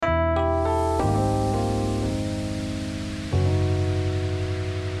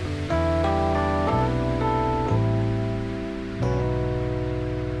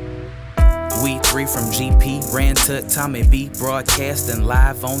GP3 from GP, Ran to Tommy B, broadcasting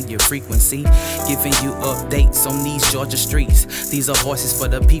live on your frequency, giving you updates on these Georgia streets. These are voices for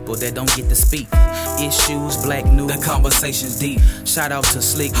the people that don't get to speak. Issues, black news, the conversation's deep. Shout out to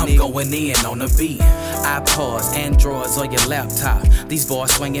Slick Nick, I'm going in on the beat. iPods, Androids, or your laptop. These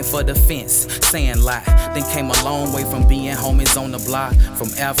boys swinging for the fence, saying lie. Then came a long way from being homies on the block, from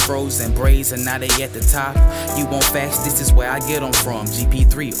afros and braids, and now they at the top. You want facts? This is where I get them from.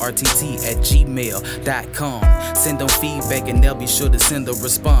 GP3RTT@gmail.com. Send them feedback and they'll be sure to send a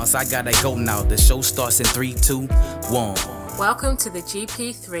response. I gotta go now. The show starts in 3, 2, 1. Welcome to the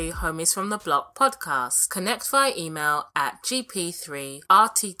GP3 Homies from the Block podcast. Connect via email at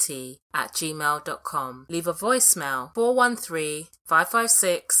gp3rtt@gmail.com. Leave a voicemail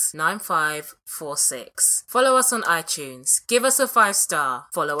 413-556-9546. Follow us on iTunes. Give us a 5-star.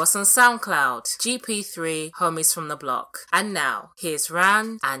 Follow us on SoundCloud. GP3 Homies from the Block. And now, here's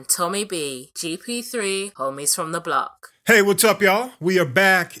Ran and Tommy B. GP3 Homies from the Block. Hey, what's up, y'all? We are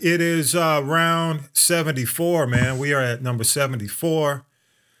back. It is round 74, man. We are at number 74.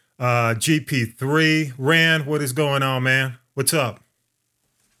 GP3. Rand, what is going on, man? What's up?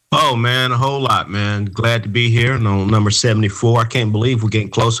 Oh, man, a whole lot, man. Glad to be here on number 74. I can't believe we're getting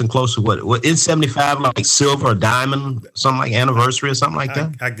closer and closer. What is 75 like silver or diamond, something like anniversary or something like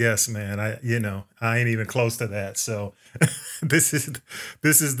that? I guess, man. I ain't even close to that. So this is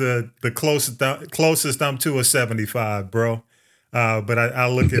the closest I'm to a 75, bro. But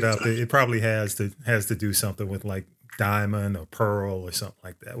I'll look it up. It probably has to do something with like diamond or pearl or something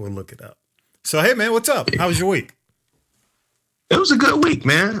like that. We'll look it up. So hey, man, what's up? How was your week? It was a good week,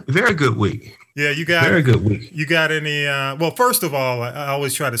 man. Very good week. Yeah, you got very good week. You got any? Well, first of all, I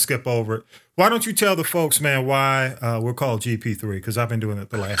always try to skip over it. Why don't you tell the folks, man, why we're called GP3? Because I've been doing it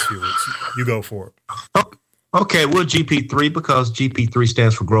the last few weeks. You go for it. Okay, we're GP3 because GP3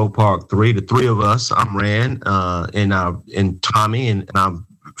 stands for Grove Park 3. The three of us, I'm Rand, and Tommy, and I'm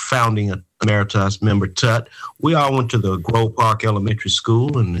founding emeritus member Tut. We all went to the Grove Park Elementary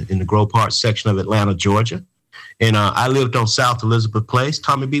School in the Grove Park section of Atlanta, Georgia. And I lived on South Elizabeth Place.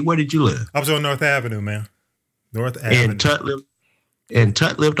 Tommy B, where did you live? I was on North Avenue, man. North Avenue. And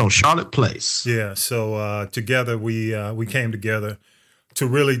Tut lived on Charlotte Place. Yeah, so together we came together to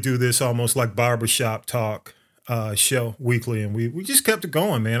really do this almost like barbershop talk show weekly, and we just kept it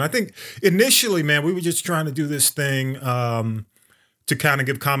going, man. I think initially, man, we were just trying to do this thing to kind of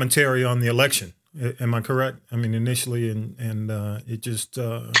give commentary on the election. Am I correct? I mean, initially, and it just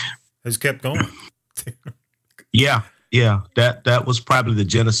has kept going. Yeah. That was probably the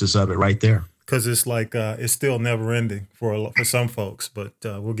genesis of it right there. Because it's like it's still never ending for some folks, but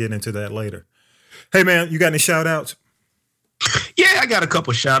we'll get into that later. Hey, man, you got any shout outs? Yeah, I got a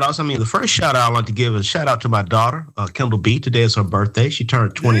couple of shout outs. I mean, the first shout out I want to give is a shout out to my daughter, Kendall B. Today is her birthday. She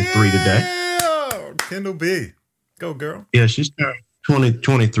turned 23 today. Kendall B. Go, girl. Yeah, she's turned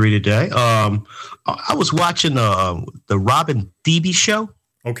 23 today. I was watching the Robin Thede show.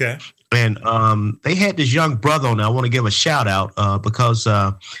 Okay. And they had this young brother on there. I want to give a shout out because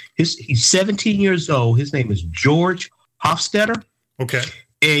he's 17 years old. His name is George Hofstetter. Okay.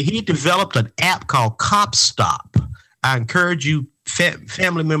 And he developed an app called Cop Stop. I encourage you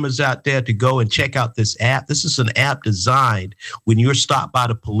family members out there to go and check out this app. This is an app designed when you're stopped by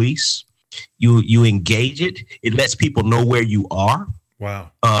the police. You engage it. It lets people know where you are.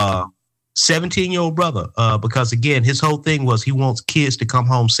 Wow. 17-year-old brother, because again, his whole thing was he wants kids to come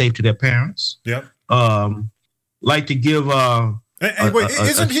home safe to their parents. Yep. Like to give. Wait,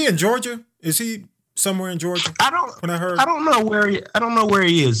 isn't he in Georgia? Is he somewhere in Georgia? I don't know where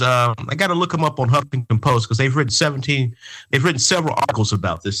he is. I got to look him up on Huffington Post because they've written several articles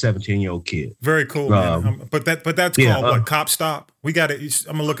about this 17-year-old kid. Very cool, man. But that's called what? Cop Stop. We got it.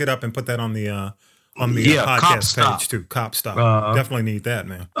 I'm gonna look it up and put that on the podcast page too. Cop Stop. Definitely need that,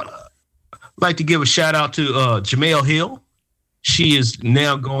 man. Like to give a shout out to Jamel Hill. She is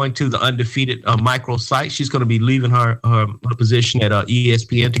now going to the undefeated microsite. She's going to be leaving her position at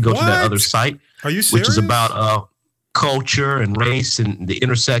ESPN to go to that other site. Are you serious? Which is about culture and race and the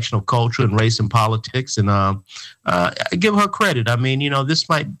intersection of culture and race and politics. And I give her credit. I mean, this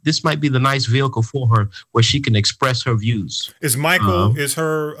might be the nice vehicle for her where she can express her views. Is Michael is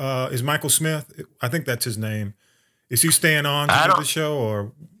Michael Smith? I think that's his name. Is he staying on to the show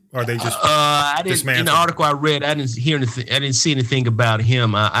or? Are they just? I didn't. In the article I read, I didn't hear anything. I didn't see anything about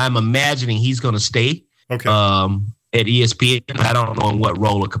him. I'm imagining he's going to stay. Okay. At ESPN, I don't know in what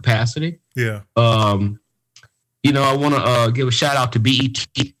role or capacity. Yeah. I want to give a shout out to BET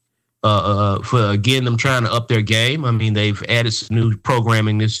for again them trying to up their game. I mean, they've added some new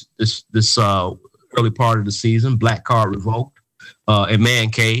programming this early part of the season. Black Card Revoked and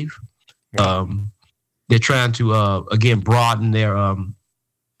Man Cave. They're trying to again broaden their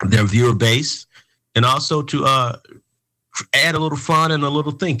viewer base, and also to add a little fun and a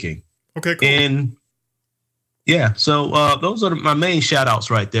little thinking. Okay, cool. And yeah, so those are my main shout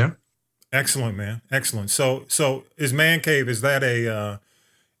outs right there. Excellent, man. Excellent. So is Man Cave, is that a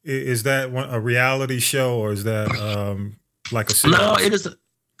reality show, or is that like a series? No, it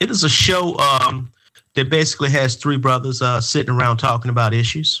is a show that basically has three brothers sitting around talking about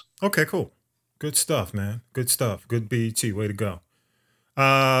issues. Okay, cool. Good stuff, man. Good stuff. Good BET. Way to go.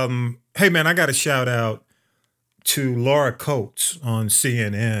 Hey, man, I got a shout out to Laura Coates on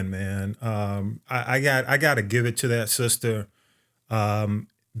CNN, man. I got to give it to that sister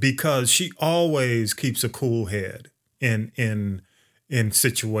because she always keeps a cool head in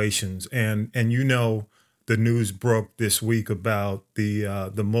situations. And you know, the news broke this week about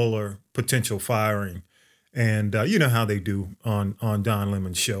the Mueller potential firing. And you know how they do on Don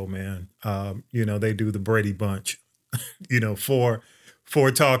Lemon's show, man. You know, they do the Brady Bunch, you know, four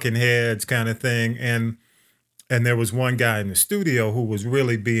talking heads kind of thing. And there was one guy in the studio who was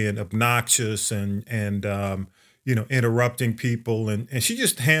really being obnoxious and you know, interrupting people. And she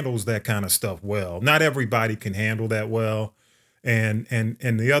just handles that kind of stuff well. Not everybody can handle that well. And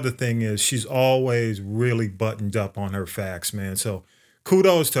the other thing is she's always really buttoned up on her facts, man. So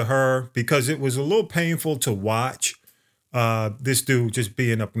kudos to her, because it was a little painful to watch this dude just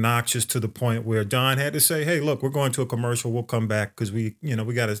being obnoxious to the point where Don had to say, hey, look, we're going to a commercial. We'll come back because we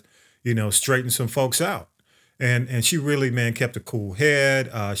got to, you know, straighten some folks out. And she really, man, kept a cool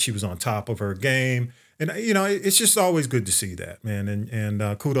head. She was on top of her game. And, you know, it's just always good to see that, man.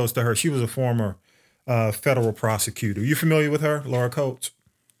 And kudos to her. She was a former federal prosecutor. You familiar with her, Laura Coates?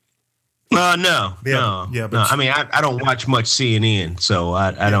 No. But I mean, I don't watch much CNN, so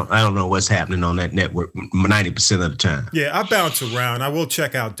I don't know what's happening on that network 90% of the time. Yeah, I bounce around. I will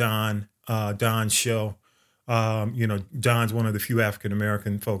check out Don's show. You know, Don's one of the few African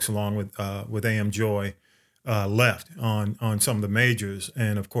American folks, along with AM Joy, left on some of the majors,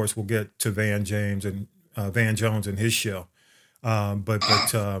 and of course we'll get to Van Jones and his show. But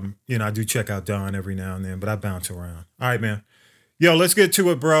you know, I do check out Don every now and then, but I bounce around. All right, man. Yo, let's get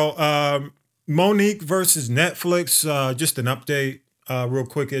to it, bro. Monique versus Netflix. Just an update, real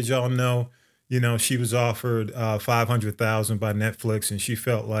quick. As y'all know, you know, she was offered $500,000 by Netflix, and she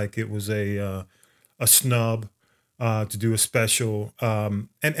felt like it was a snub to do a special.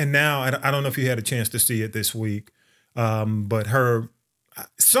 And now I don't know if you had a chance to see it this week, but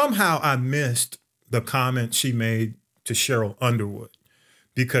somehow I missed the comment she made to Cheryl Underwood,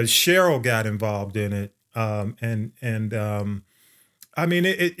 because Cheryl got involved in it, I mean,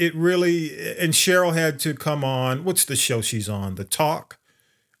 it really, and Cheryl had to come on. What's the show she's on? The Talk,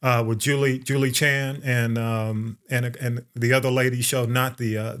 with Julie Chan and the other lady show, not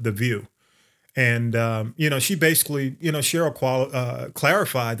the View. And you know, she basically, you know, Cheryl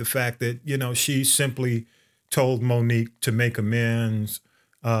clarified the fact that, you know, she simply told Monique to make amends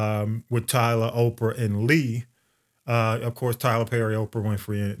with Tyler, Oprah, and Lee. Of course, Tyler Perry, Oprah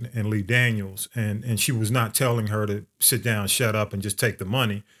Winfrey, and Lee Daniels. And she was not telling her to sit down, shut up, and just take the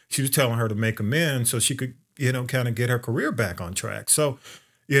money. She was telling her to make amends so she could, you know, kind of get her career back on track. So,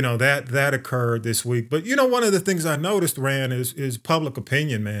 you know, that occurred this week. But, you know, one of the things I noticed, Rand, is public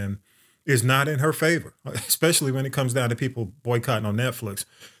opinion, man, is not in her favor, especially when it comes down to people boycotting on Netflix.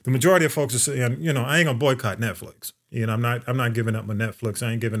 The majority of folks are saying, you know, I ain't gonna boycott Netflix. You know, I'm not giving up my Netflix.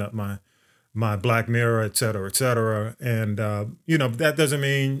 I ain't giving up my Black Mirror, et cetera, et cetera. And, you know, that doesn't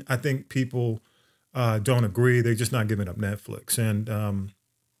mean I think people don't agree. They're just not giving up Netflix. And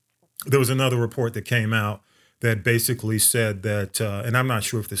there was another report that came out that basically said that, and I'm not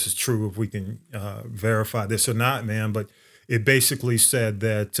sure if this is true, if we can verify this or not, man, but it basically said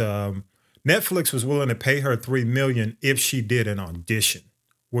that Netflix was willing to pay her $3 million if she did an audition,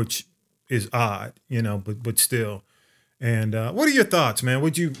 which is odd, you know, but still. And what are your thoughts, man?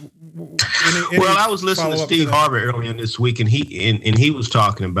 Would you? Well, I was listening to Steve Harvey earlier this week, and he was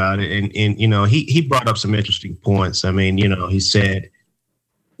talking about it, and you know, he brought up some interesting points. I mean, you know, he said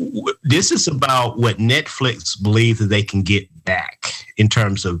this is about what Netflix believes that they can get back in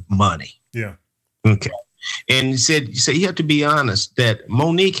terms of money. Yeah. Okay. And he said you have to be honest that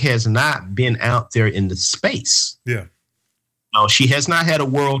Monique has not been out there in the space. Yeah. No, she has not had a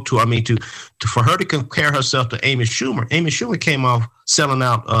world tour. I mean, for her to compare herself to Amy Schumer. Amy Schumer came off selling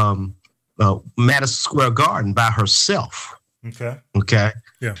out Madison Square Garden by herself. Okay.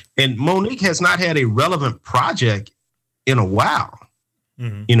 Yeah. And Monique has not had a relevant project in a while.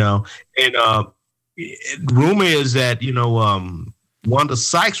 Mm-hmm. You know, and rumor is that, you know, Wanda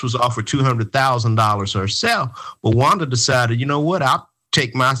Sykes was offered $200,000 herself, but Wanda decided, you know what,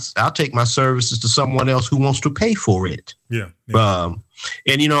 take my services to someone else who wants to pay for it. Yeah.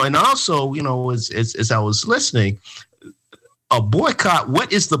 And and also, as I was listening, a boycott,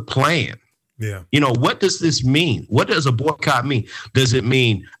 what is the plan? Yeah. What does this mean? What does a boycott mean? Does it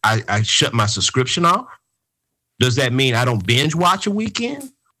mean I shut my subscription off? Does that mean I don't binge watch a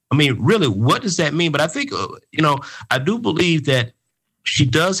weekend? I mean, really, what does that mean? But I think, I do believe that she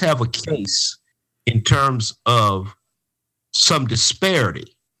does have a case in terms of some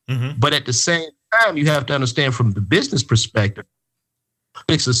disparity. Mm-hmm. But at the same time, you have to understand from the business perspective,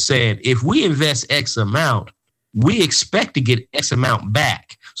 Netflix is saying, if we invest X amount, we expect to get X amount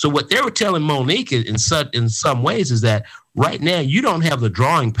back. So what they were telling Monique in some ways is that right now you don't have the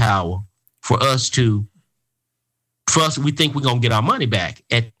drawing power for us. We think we're going to get our money back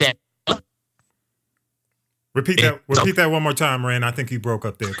at that. Repeat that one more time, Rand. I think you broke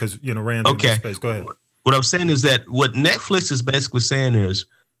up there because, Rand. Okay. Space. Go ahead. What I'm saying is that what Netflix is basically saying is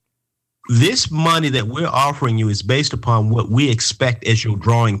this money that we're offering you is based upon what we expect as your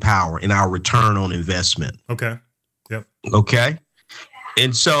drawing power and our return on investment. Okay. Yep. Okay.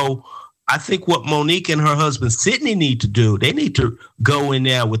 And so I think what Monique and her husband Sydney need to do, they need to go in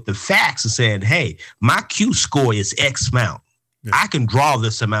there with the facts and saying, hey, my Q score is X amount. Yeah. I can draw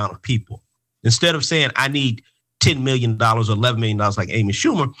this amount of people. Instead of saying I need $10 million or $11 million like Amy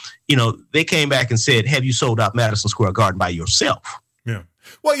Schumer, they came back and said, have you sold out Madison Square Garden by yourself? Yeah.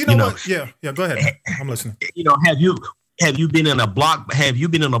 Well, what? Yeah. Go ahead. I'm listening. Have you been in a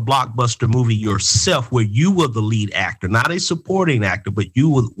blockbuster movie yourself where you were the lead actor, not a supporting actor, but you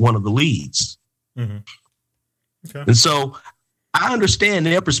were one of the leads? Mm-hmm. Okay. And so I understand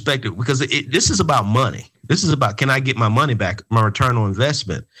their perspective because this is about money. This is about, can I get my money back, my return on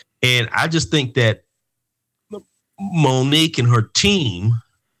investment? And I just think that Monique and her team,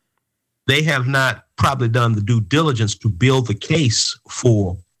 they have not probably done the due diligence to build the case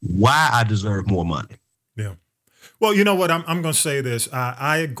for why I deserve more money. Yeah. Well, you know what? I'm going to say this.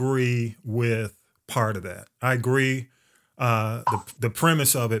 I agree with part of that. I agree. The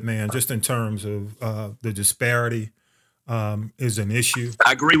premise of it, man, just in terms of the disparity is an issue.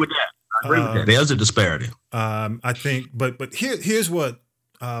 I agree with that. There's a disparity. I think, but here's what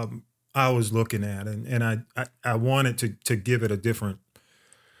I was looking at, and I wanted to give it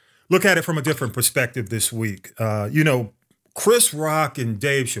look at it from a different perspective this week. Chris Rock and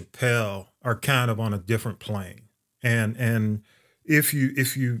Dave Chappelle are kind of on a different plane. And if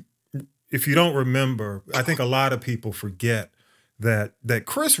you don't remember, I think a lot of people forget that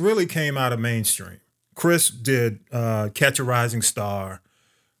Chris really came out of mainstream. Chris did Catch a Rising Star,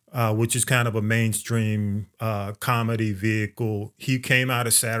 which is kind of a mainstream comedy vehicle. He came out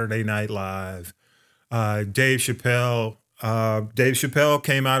of Saturday Night Live. Dave Chappelle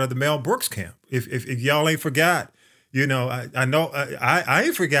came out of the Mel Brooks camp. If y'all ain't forgot, I know I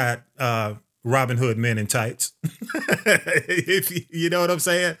ain't forgot Robin Hood Men in Tights. If you know what I'm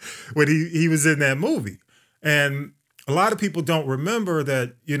saying, when he was in that movie. And a lot of people don't remember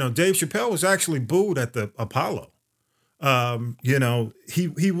that, Dave Chappelle was actually booed at the Apollo.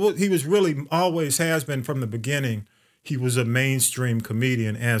 He was really always has been from the beginning. He was a mainstream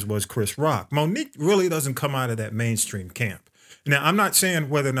comedian, as was Chris Rock. Monique really doesn't come out of that mainstream camp. Now, I'm not saying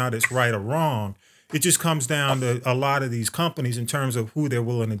whether or not it's right or wrong. It just comes down to a lot of these companies in terms of who they're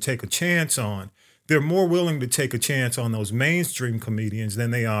willing to take a chance on. They're more willing to take a chance on those mainstream comedians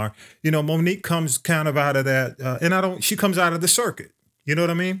than they are. Monique comes kind of out of that, she comes out of the circuit. You know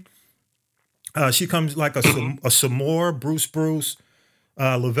what I mean? She comes like a Samore, Bruce,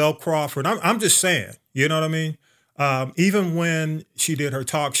 Lavelle Crawford. I'm just saying, you know what I mean? Even when she did her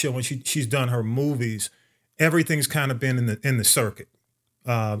talk show and she's done her movies, everything's kind of been in the circuit.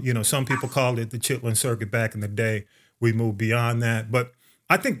 Some people called it the Chitlin circuit back in the day. We moved beyond that. But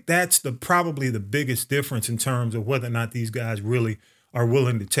I think that's probably the biggest difference in terms of whether or not these guys really are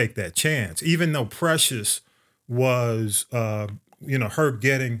willing to take that chance. Even though Precious was, her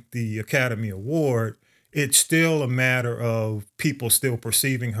getting the Academy Award, it's still a matter of people still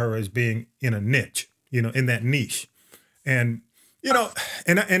perceiving her as being in a niche, in that niche. And,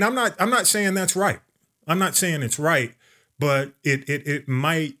 and I'm not saying that's right. I'm not saying it's right, but it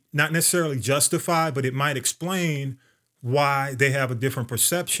might not necessarily justify, but it might explain why they have a different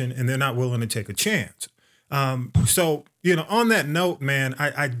perception and they're not willing to take a chance. So, on that note, man,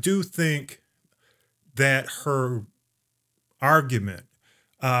 I do think that her argument,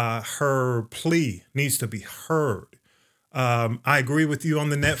 her plea needs to be heard. I agree with you on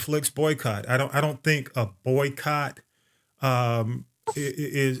the Netflix boycott. I don't think a boycott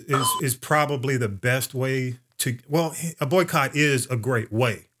is probably the best way to. Well, a boycott is a great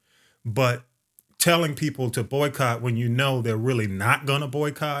way, but telling people to boycott when you know they're really not going to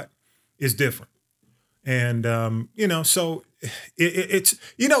boycott is different. And, so it's,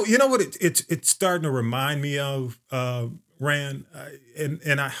 what it's starting to remind me of, Rand,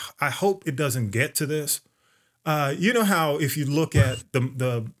 and I hope it doesn't get to this. You know how if you look at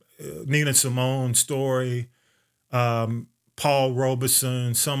the Nina Simone story, Paul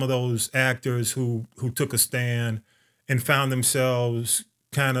Robeson, some of those actors who took a stand and found themselves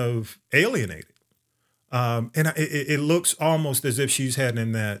kind of alienated, and it looks almost as if she's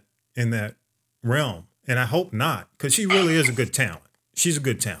heading in that realm, and I hope not, because she really is a good talent. She's a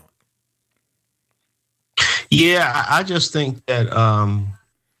good talent. Yeah, I just think that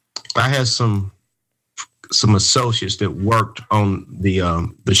I had some associates that worked on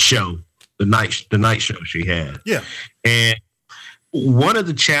the show, the night show she had. Yeah, and one of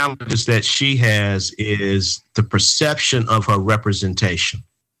the challenges that she has is the perception of her representation.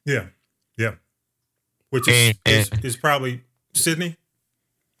 Yeah, which is probably Sydney.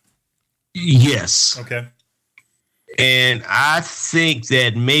 Yes. Okay. And I think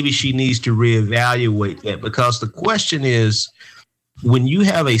that maybe she needs to reevaluate that, because the question is, when you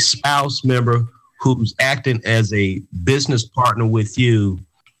have a spouse member who's acting as a business partner with you,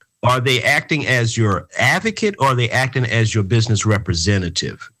 are they acting as your advocate or are they acting as your business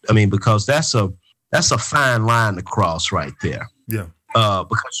representative? I mean, because that's a fine line to cross right there. Yeah.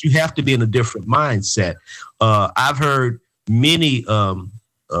 Because you have to be in a different mindset. I've heard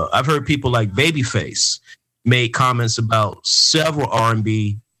people like Babyface made comments about several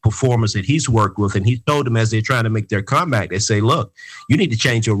R&B performers that he's worked with, and he told them as they're trying to make their comeback, they say, look, you need to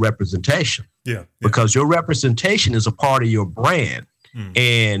change your representation. Yeah. Because your representation is a part of your brand.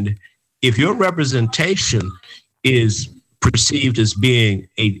 And if your representation is perceived as being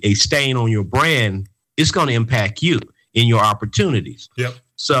a stain on your brand, it's going to impact you in your opportunities. Yep.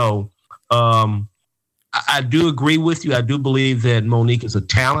 So I do agree with you. I do believe that Mo'Nique is a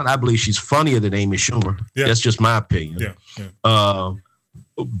talent. I believe she's funnier than Amy Schumer. Yeah. That's just my opinion. Yeah.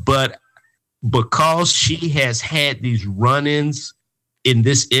 But because she has had these run-ins in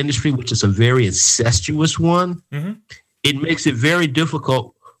this industry, which is a very incestuous one, it makes it very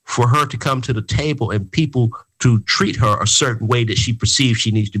difficult for her to come to the table and people to treat her a certain way that she perceives she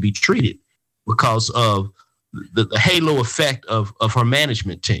needs to be treated because of the halo effect of her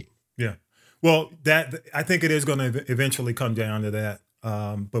management team. Yeah. Well, I think it is going to eventually come down to that,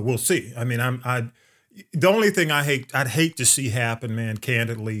 but we'll see. I mean, the only thing I'd hate to see happen, man,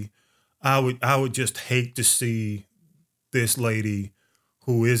 candidly, I would just hate to see this lady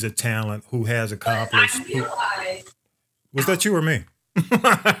who is a talent, who has accomplished. Was that you or me?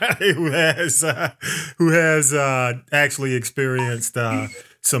 who has actually experienced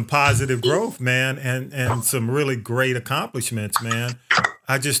some positive growth, man, and some really great accomplishments, man.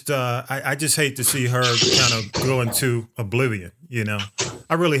 I just hate to see her kind of go into oblivion.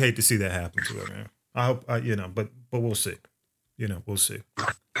 I really hate to see that happen to her, man. I hope, but we'll see. We'll see.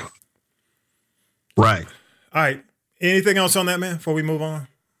 Right. All right. Anything else on that, man? Before we move on,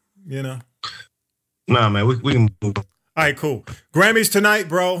 No, man. We can move on. All right, cool. Grammys tonight,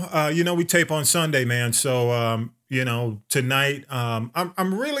 bro. We tape on Sunday, man. So, tonight,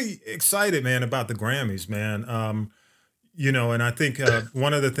 I'm really excited, man, about the Grammys, man. And I think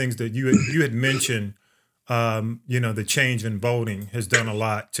one of the things that you had mentioned, the change in voting has done a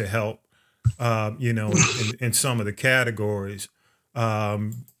lot to help, in some of the categories,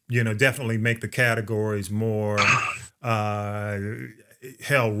 definitely make the categories more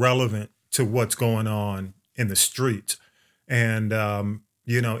relevant to what's going on in the streets. And,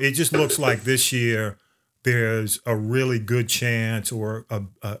 it just looks like this year there's a really good chance or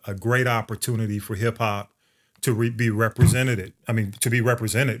a great opportunity for hip hop to be represented. I mean, to be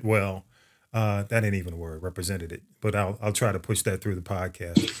represented well. That ain't even a word, represented it. But I'll try to push that through the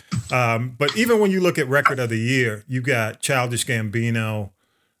podcast. But even when you look at Record of the Year, you got Childish Gambino,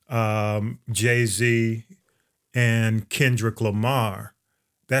 Jay-Z, and Kendrick Lamar.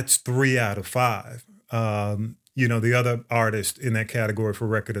 That's 3 out of 5. The other artist in that category for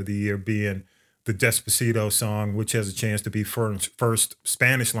Record of the Year being the Despacito song, which has a chance to be first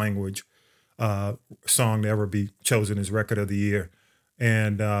Spanish language song to ever be chosen as Record of the Year.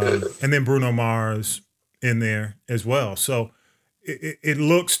 And then Bruno Mars in there as well. So it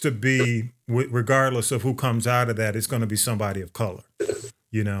looks to be, regardless of who comes out of that, it's going to be somebody of color,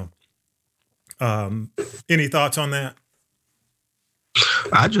 Any thoughts on that?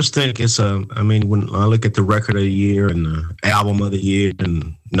 I just think when I look at the Record of the Year and the Album of the Year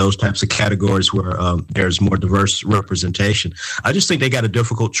and those types of categories where there's more diverse representation, I just think they got a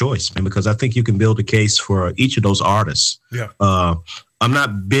difficult choice, man, because I think you can build a case for each of those artists. Yeah. I'm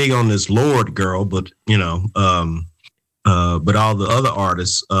not big on this Lorde girl, but but all the other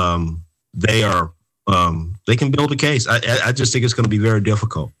artists, they are. They can build a case. I just think it's going to be very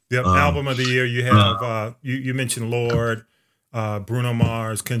difficult. Yep. Album of the year. You have you mentioned Lorde, Bruno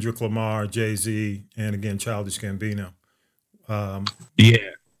Mars, Kendrick Lamar, Jay-Z, and again Childish Gambino.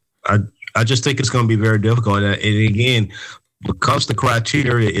 I just think it's going to be very difficult. And again, because the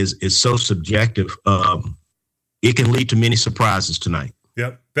criteria is so subjective, it can lead to many surprises tonight.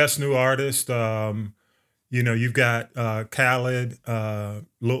 Yep. Best new artist. You've got Khaled,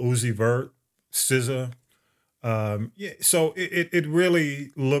 Lil Uzi Vert, SZA. So it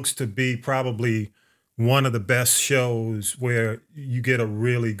really looks to be probably one of the best shows where you get a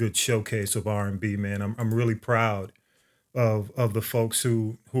really good showcase of R&B, man. I'm really proud of the folks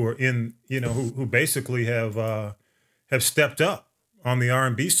who are in, who basically have stepped up on the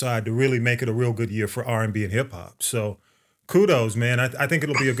R&B side to really make it a real good year for R&B and hip hop. So kudos, man. I think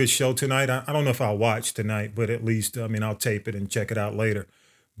it'll be a good show tonight. I don't know if I'll watch tonight, but at least, I'll tape it and check it out later.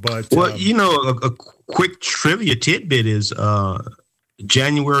 But a quick trivia tidbit is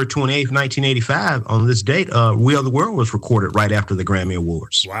January 28th, 1985. On this date, "We Are the World" was recorded right after the Grammy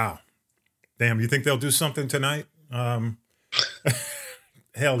Awards. Wow, damn! You think they'll do something tonight? Hell,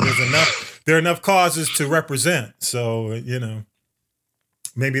 there are enough causes to represent. So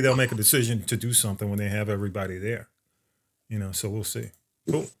maybe they'll make a decision to do something when they have everybody there. So we'll see.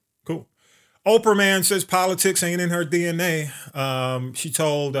 Cool. Oprah, man, says politics ain't in her DNA. She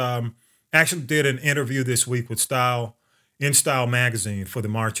told, actually did an interview this week with Style magazine for the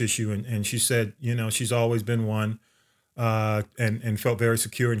March issue. And she said, she's always been one and felt very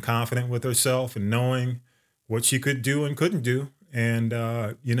secure and confident with herself and knowing what she could do and couldn't do. And,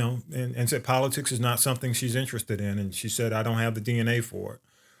 and said politics is not something she's interested in. And she said, I don't have the DNA for it.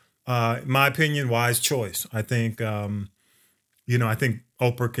 In my opinion, wise choice. I think, I think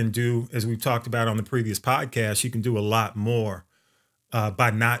Oprah can do, as we've talked about on the previous podcast, she can do a lot more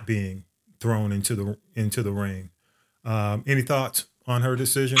by not being thrown into the ring. Any thoughts on her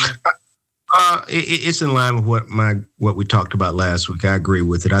decision? It's in line with what we talked about last week. I agree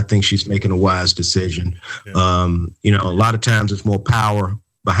with it. I think she's making a wise decision. Yeah. A lot of times it's more power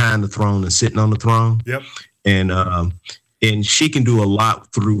behind the throne than sitting on the throne. Yep. And she can do a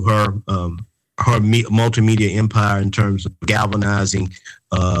lot through her multimedia empire in terms of galvanizing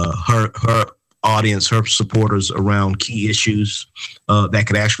her audience, her supporters around key issues that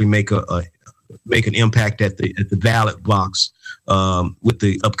could actually make an impact at the ballot box with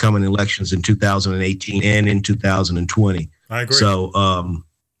the upcoming elections in 2018 and in 2020. I agree. So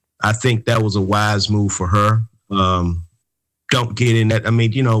I think that was a wise move for her. Don't get in that.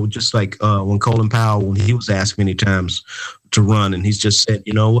 Just like when Colin Powell, when he was asked many times to run, and he's just said,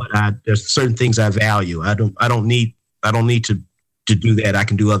 there's certain things I value. I don't need to do that. I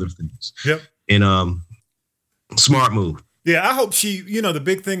can do other things. Yep. And smart move. Yeah, I hope she, the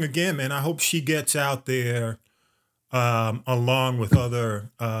big thing again, man, I hope she gets out there along with other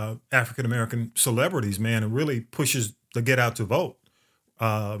African-American celebrities, man, and really pushes the get out to vote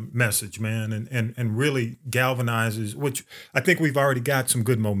message, man, and really galvanizes, which I think we've already got some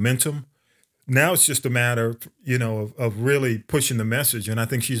good momentum. Now it's just a matter, of really pushing the message. And I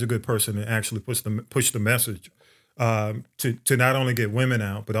think she's a good person to actually push the message to not only get women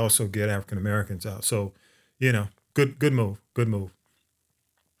out, but also get African-Americans out. So, good move. A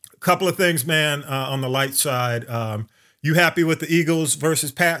couple of things, man, on the light side. You happy with the Eagles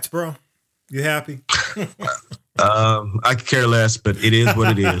versus Pats, bro? You happy? I could care less, but it is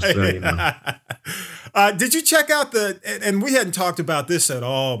what it is. So, did you check out and we hadn't talked about this at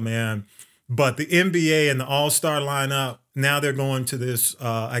all, man, but the NBA and the All-Star lineup, now they're going to this,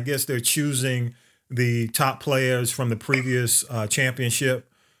 I guess they're choosing the top players from the previous championship.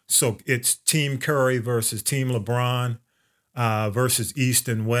 So it's Team Curry versus Team LeBron versus East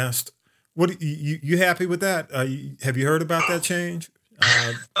and West. What you happy with that? Have you heard about that change?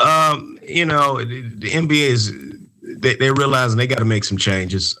 The NBA is they realizing they got to make some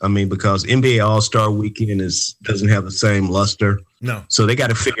changes. Because NBA All-Star Weekend doesn't have the same luster. No. So they got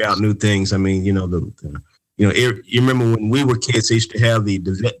to figure out new things. You remember when we were kids, they used to have the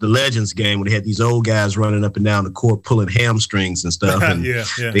Legends game where they had these old guys running up and down the court pulling hamstrings and stuff. And yeah.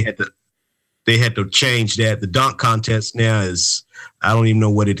 They had to change that. The dunk contest now is, I don't even know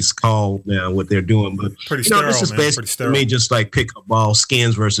what it is called now, what they're doing, but pretty sterile, this is basically for me just like pick-up ball,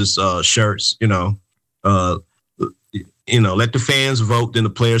 skins versus shirts. Let the fans vote, then the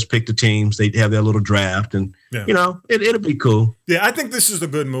players pick the teams. They have their little draft, and it'll be cool. Yeah, I think this is a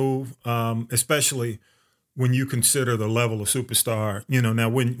good move, especially when you consider the level of superstar. Now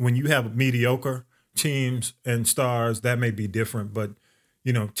when you have mediocre teams and stars, that may be different, but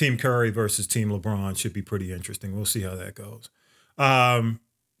Team Curry versus Team LeBron should be pretty interesting. We'll see how that goes. Erykah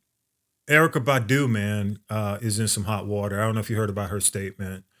Badu, man, is in some hot water. I don't know if you heard about her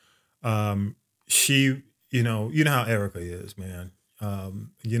statement. She, how Erykah is, man.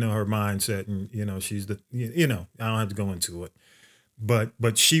 Her mindset, and she's I don't have to go into it.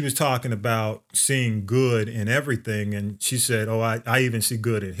 But she was talking about seeing good in everything, and she said, "Oh, I even see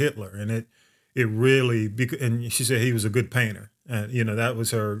good in Hitler," and it really, and she said he was a good painter, and that was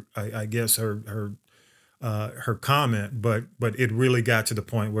her, I guess her comment, but it really got to the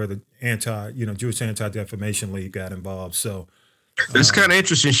point where the Jewish Anti-Defamation League got involved. So it's kind of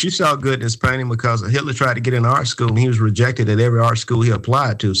interesting. She saw good in his painting because Hitler tried to get into art school and he was rejected at every art school he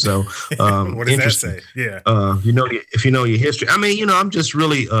applied to. So what does that say? Yeah. If you know your history, I'm just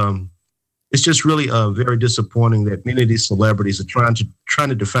really, it's just really very disappointing that many of these celebrities are trying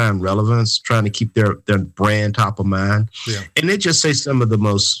to define relevance, trying to keep their brand top of mind. Yeah. And they just say some of the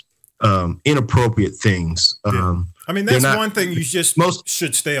most inappropriate things. Yeah. That's one thing you just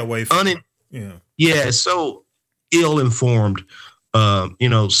should stay away from. It's so ill-informed.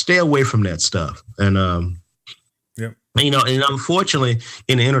 Stay away from that stuff. And and unfortunately,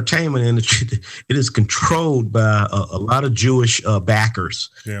 in the entertainment industry, it is controlled by a lot of Jewish backers,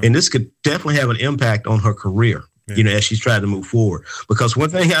 and this could definitely have an impact on her career. As she's trying to move forward. Because one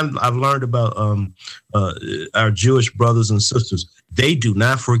thing I've learned about our Jewish brothers and sisters, they do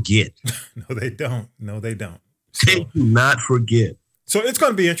not forget. No, they don't. They do not forget. So it's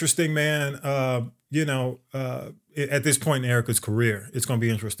going to be interesting, man. At this point in Erykah's career, it's going to be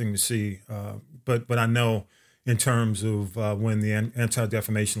interesting to see. But I know in terms of when the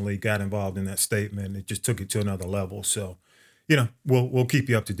Anti-Defamation League got involved in that statement, it just took it to another level. So, we'll keep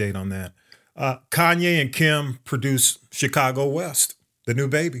you up to date on that. Kanye and Kim produce Chicago West, the new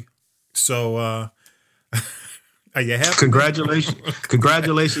baby. So, are you happy?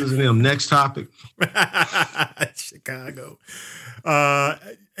 Congratulations to them. Next topic. Chicago.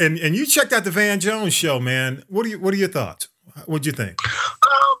 And you checked out the Van Jones show, man. What are your thoughts? What'd you think?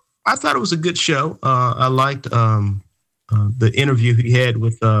 I thought it was a good show. I liked the interview he had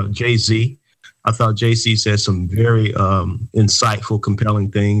with Jay-Z. I thought Jay-Z said some very insightful,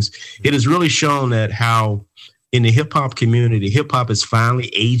 compelling things. It has really shown that how in the hip hop community, hip hop is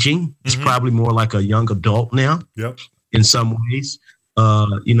finally aging. It's probably more like a young adult now. Yep. In some ways,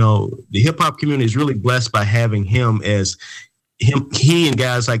 the hip hop community is really blessed by having him as he and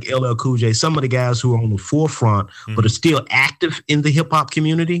guys like LL Cool J, some of the guys who are on the forefront, but are still active in the hip hop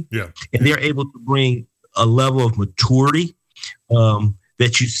community. Yeah. And they're able to bring a level of maturity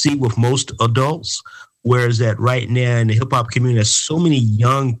that you see with most adults. Whereas that right now in the hip hop community, there's so many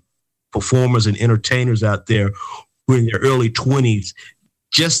young performers and entertainers out there who are in their early 20s,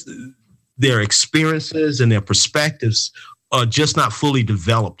 just their experiences and their perspectives are just not fully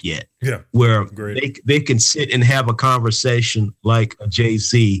developed yet. Yeah. Where they can sit and have a conversation like a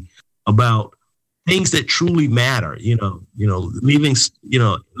Jay-Z about things that truly matter, leaving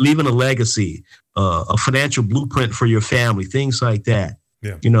a legacy, a financial blueprint for your family, things like that.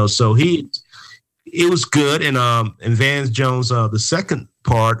 Yeah. So it was good. And Van Jones, the second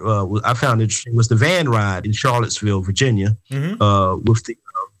part I found interesting was the van ride in Charlottesville, Virginia, with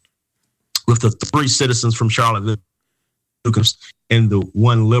the three citizens from Charlottesville and the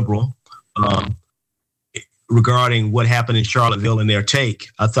one liberal regarding what happened in Charlottesville and their take.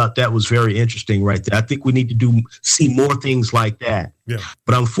 I thought that was very interesting right there. I think we need to see more things like that. Yeah.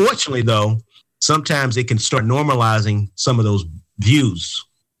 But unfortunately, though, sometimes it can start normalizing some of those views.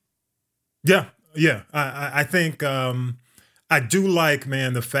 Yeah. Yeah. I think I do like,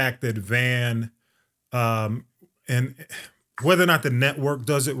 man, the fact that Van and whether or not the network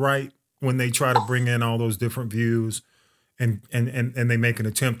does it right when they try to bring in all those different views and they make an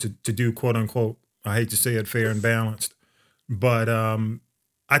attempt to do quote unquote, I hate to say it, fair and balanced. But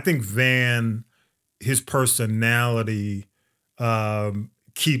I think Van, his personality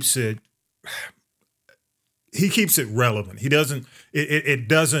keeps it relevant. He doesn't it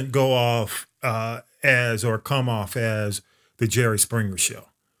doesn't go off as or come off as the Jerry Springer show,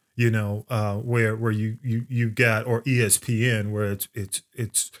 where you got, or ESPN, where it's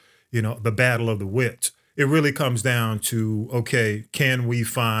the battle of the wits. It really comes down to, okay, can we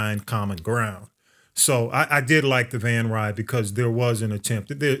find common ground? So I did like the Van ride because there was an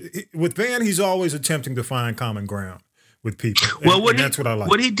attempt. With Van, he's always attempting to find common ground with people. And that's what I like.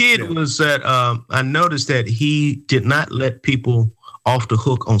 What he did was that I noticed that he did not let people off the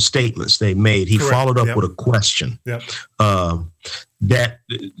hook on statements they made. He followed up with a question that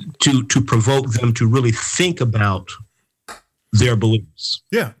to provoke them to really think about their beliefs.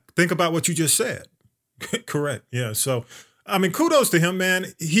 Yeah, think about what you just said. Correct. Yeah. So I mean, kudos to him, man.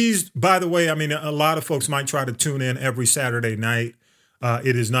 He's, by the way, I mean, a lot of folks might try to tune in every Saturday night.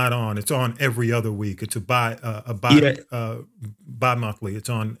 It is not on. It's on every other week. It's bi-monthly. It's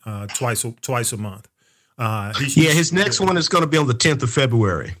on twice a month. His next one is going to be on the 10th of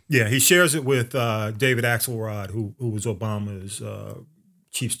February. Yeah, he shares it with David Axelrod, who was Obama's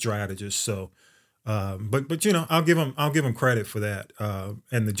chief strategist. So, but you know, I'll give him credit for that.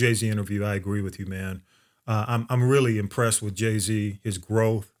 And the Jay-Z interview, I agree with you, man. I'm really impressed with Jay-Z, his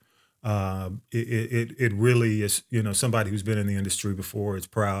growth. It really is, you know, somebody who's been in the industry before.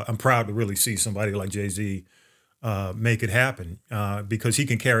 I'm proud to really see somebody like Jay-Z make it happen because he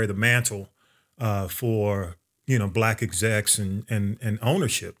can carry the mantle for, you know, black execs and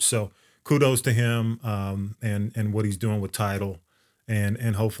ownership. So kudos to him and what he's doing with Tidal,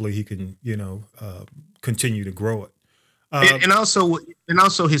 and hopefully he can, you know, continue to grow it. And also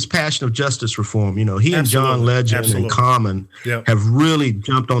his passion of justice reform. You know, he and John Legend and Common have really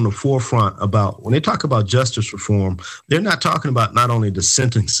jumped on the forefront about, when they talk about justice reform, they're not talking about not only the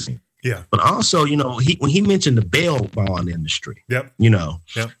sentencing, but also, you know, when he mentioned the bail bond industry, you know,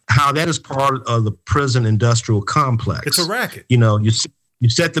 how that is part of the prison industrial complex. It's a racket. You know, you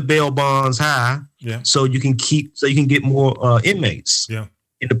set the bail bonds high, so you can get more inmates in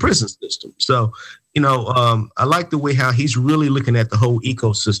the prison system. So, you know, I like the way how he's really looking at the whole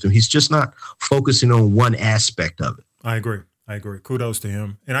ecosystem. He's just not focusing on one aspect of it. I agree. Kudos to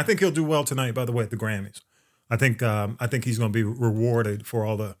him, and I think he'll do well tonight. By the way, at the Grammys, I think he's going to be rewarded for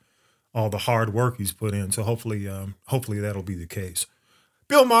all the hard work he's put in. So hopefully that'll be the case.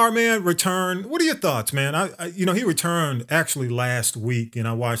 Bill Maher, man, returned. What are your thoughts, man? You know, he returned actually last week, and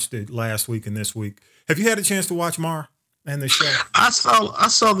I watched it last week and this week. Have you had a chance to watch Maher and the show? I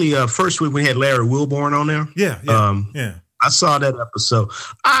saw the first week we had Larry Wilborn on there. Yeah. I saw that episode.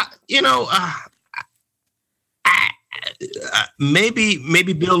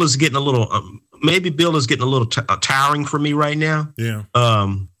 Maybe Bill is getting a little. Maybe Bill is getting a little tiring for me right now. Yeah.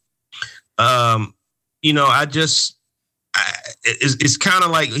 You know, it's kind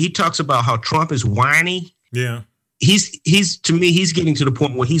of like he talks about how Trump is whiny. Yeah. He's to me, he's getting to the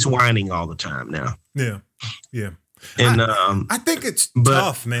point where he's whining all the time now. Yeah. And I think it's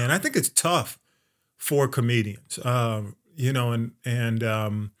tough, man. I think it's tough for comedians. You know, and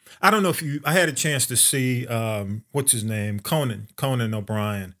I don't know if I had a chance to see what's his name, Conan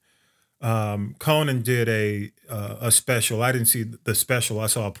O'Brien. Conan did a special. I didn't see the special. I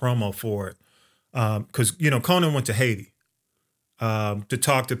saw a promo for it because you know Conan went to Haiti to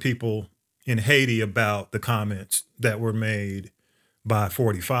talk to people in Haiti about the comments that were made by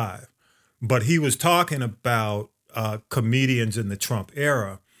 45. But he was talking about comedians in the Trump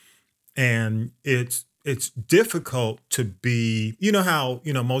era, and it's difficult to be. You know how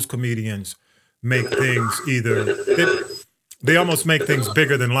most comedians make things they almost make things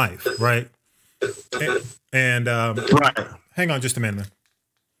bigger than life, right? And right. Hang on just a minute.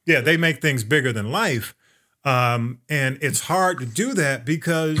 Yeah, they make things bigger than life. And it's hard to do that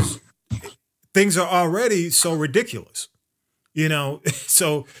because things are already so ridiculous. You know,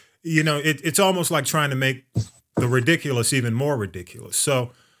 so, you know, it's almost like trying to make the ridiculous even more ridiculous.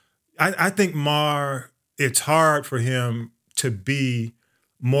 So I think Maher, it's hard for him to be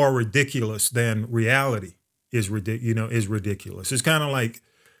more ridiculous than reality is ridiculous. It's kind of like,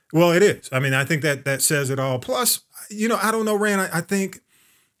 well, it is. I mean, I think that says it all. Plus, you know, I don't know, Rand, I think,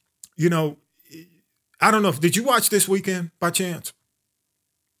 you know, I don't know did you watch This Weekend by chance?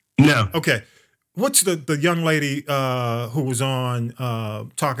 No. Okay. What's the young lady who was on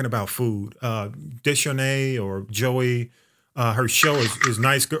talking about food? Deschanel or Joey? Her show is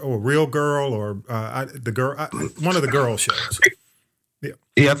Nice Girl or Real Girl or the girl, one of the girl shows.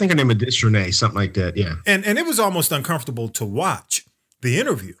 Yeah, I think her name is Deschanel, something like that. Yeah, and it was almost uncomfortable to watch the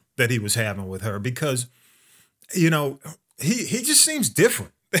interview that he was having with her because, you know, he just seems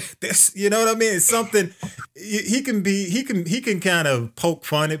different. That's, you know what I mean? It's something he can kind of poke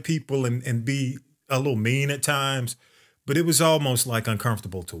fun at people and be a little mean at times, but it was almost like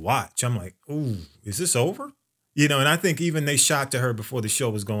uncomfortable to watch. I'm like, ooh, is this over? You know, and I think even they shot to her before the show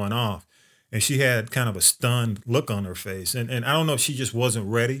was going off. And she had kind of a stunned look on her face. And I don't know if she just wasn't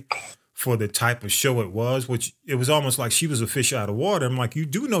ready for the type of show it was, which it was almost like she was a fish out of water. I'm like, you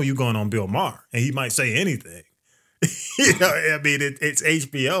do know you're going on Bill Maher, and he might say anything. You know, I mean, it's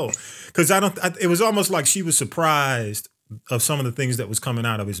HBO. Because it was almost like she was surprised of some of the things that was coming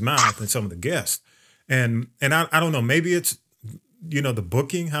out of his mouth and some of the guests. And I don't know, maybe it's, you know, the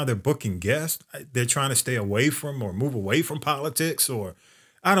booking, how they're booking guests. They're trying to stay away from or move away from politics or...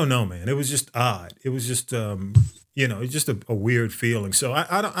 I don't know, man. It was just odd. It was just, you know, it's just a weird feeling. So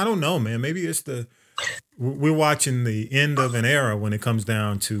I don't know, man. Maybe it's the we're watching the end of an era when it comes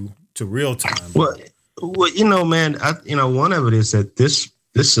down to real time. Well, man, one of it is that this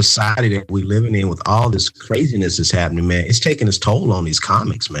society that we're living in with all this craziness that's happening, man, it's taking its toll on these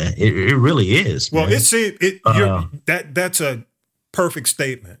comics, man. It really is. Well, man. That's a perfect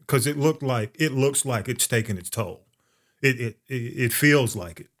statement, because it looks like it's taking its toll. It feels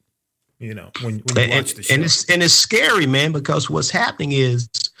like it, when you watch the show. And it's scary, man, because what's happening is,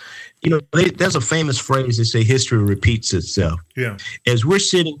 there's a famous phrase that say history repeats itself. Yeah. As we're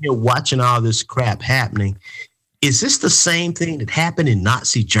sitting here watching all this crap happening, is this the same thing that happened in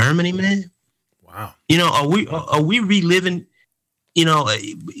Nazi Germany, man? Wow. Are we reliving?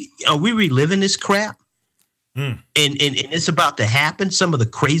 Are we reliving this crap? And it's about to happen. Some of the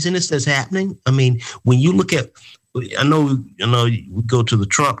craziness that's happening. I mean, when you look at, I know we go to the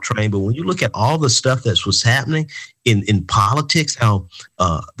Trump train, but when you look at all the stuff that's what's happening in politics, how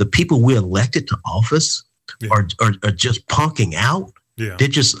the people we elected to office are just punking out. Yeah. They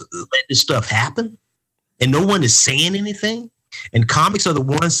just let this stuff happen, and no one is saying anything. And comics are the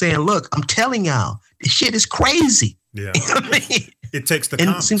ones saying, "Look, I'm telling y'all, this shit is crazy." Yeah. You know what I mean? It takes the and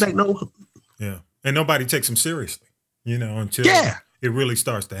comics. it seems like no. Yeah. And nobody takes them seriously, until it really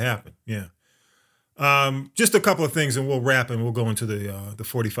starts to happen. Yeah. Just a couple of things, and we'll wrap, and we'll go into the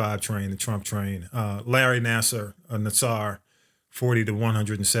 45 train, the Trump train. Larry Nassar, 40 to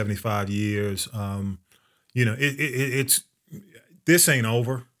 175 years. It's this ain't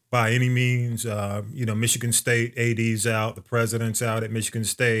over by any means. Michigan State AD's out, the president's out at Michigan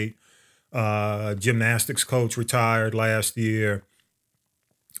State. Gymnastics coach retired last year.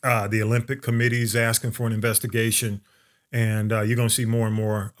 The Olympic Committee's asking for an investigation. And you're going to see more and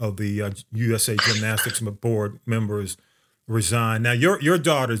more of the USA Gymnastics Board members resign. Now, your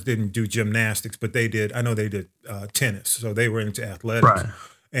daughters didn't do gymnastics, but they did. I know they did tennis, so they were into athletics. Right.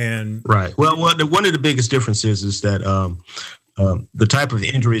 And Well, one of the biggest differences is that the type of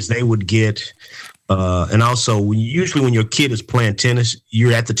injuries they would get, and also usually when your kid is playing tennis,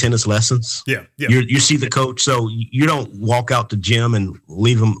 you're at the tennis lessons. Yeah. You see the coach, so you don't walk out the gym and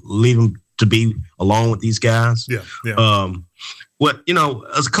leave them to be alone with these guys. Yeah. There's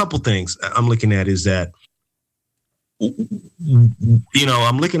a couple things I'm looking at is that,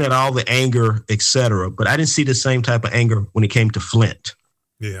 I'm looking at all the anger, et cetera, but I didn't see the same type of anger when it came to Flint.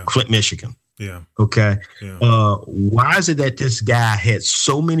 Yeah. Flint, Michigan. Yeah. Okay. Yeah. Why is it that this guy had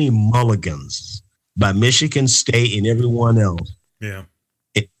so many mulligans by Michigan State and everyone else? Yeah.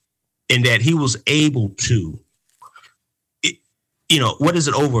 And that he was able to, what is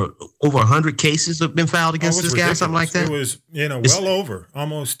it, over 100 cases have been filed against this guy, something like that? It was, well over,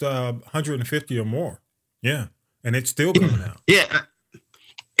 almost 150 or more. Yeah. And it's still coming out. Yeah.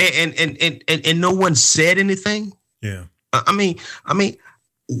 And no one said anything. Yeah. I mean,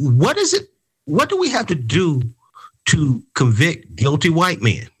 what is it? What do we have to do to convict guilty white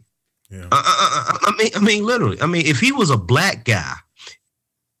men? Yeah. I mean, literally. I mean, if he was a black guy,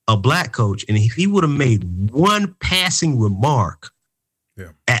 a black coach, and if he would have made one passing remark,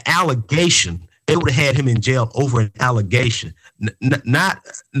 an allegation, they would have had him in jail over an allegation, not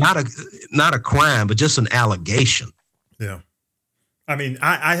a crime, but just an allegation. Yeah. I mean,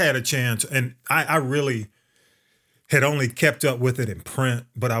 I had a chance, and I really had only kept up with it in print,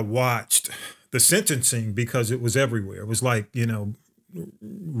 but I watched the sentencing because it was everywhere. It was like,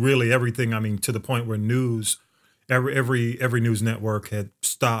 really everything. I mean, to the point where every news network had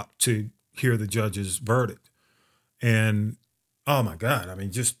stopped to hear the judge's verdict. And oh my God, I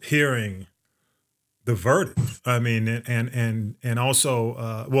mean, just hearing the verdict. I mean, and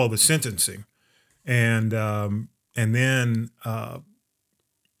also the sentencing, and then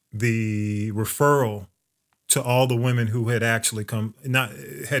the referral to all the women who had actually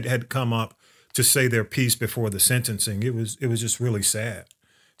had come up to say their piece before the sentencing. It was just really sad.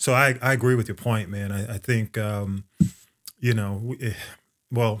 So I agree with your point, man. I think you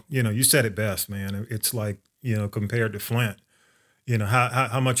said it best, man. It's like, compared to Flint,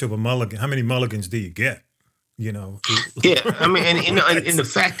 how much of a mulligan, how many mulligans do you get? Yeah, I mean, and the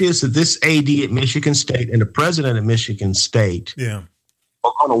fact is that this AD at Michigan State and the president of Michigan State are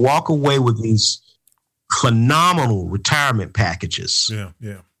going to walk away with these phenomenal retirement packages. Yeah.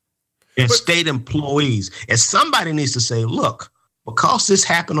 And state employees. And somebody needs to say, look, because this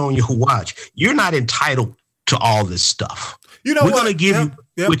happened on your watch, you're not entitled to all this stuff. We're going to give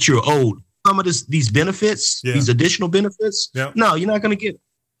you what you're owed. Some of these benefits, these additional benefits. Yeah. No, you're not going to get it.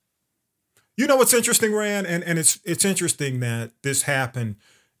 You know what's interesting, Rand? And it's interesting that this happened.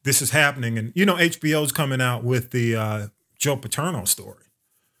 This is happening. And, HBO's coming out with the Joe Paterno story.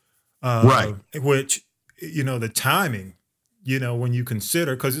 Right. Which, the timing, when you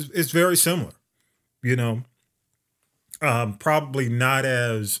consider, because it's very similar. you know, probably not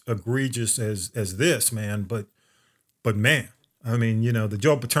as egregious as this, man, but man, I mean, the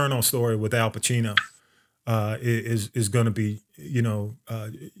Joe Paterno story with Al Pacino is going to be,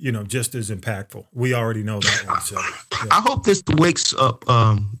 just as impactful. We already know that one. So yeah. I hope this wakes up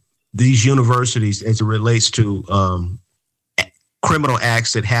these universities as it relates to criminal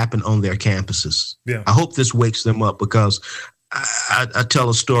acts that happen on their campuses. Yeah. I hope this wakes them up, because I tell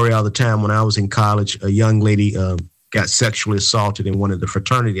a story all the time. When I was in college, a young lady got sexually assaulted in one of the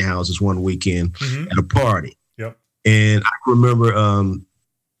fraternity houses one weekend at a party. Yep. And I remember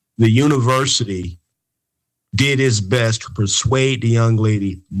the university did its best to persuade the young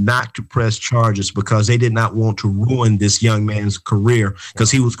lady not to press charges, because they did not want to ruin this young man's career, because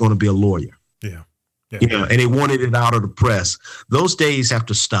he was going to be a lawyer. Yeah. And they wanted it out of the press. Those days have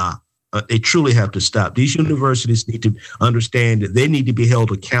to stop. They truly have to stop. These universities need to understand that they need to be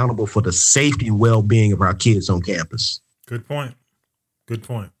held accountable for the safety and well-being of our kids on campus. Good point.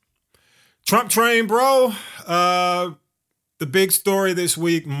 Trump train, bro. The big story this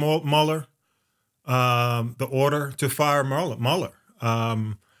week, Mueller, the order to fire Mueller.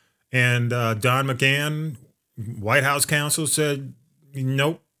 And Don McGahn, White House counsel, said,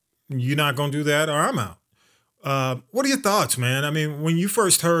 nope, you're not going to do that or I'm out. What are your thoughts, man? I mean, when you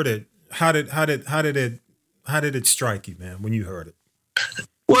first heard it, how did it strike you, man, when you heard it?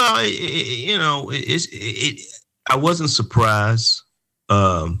 Well, I wasn't surprised.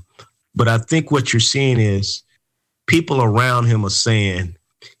 But I think what you're seeing is people around him are saying,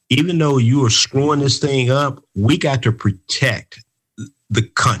 even though you are screwing this thing up, we got to protect the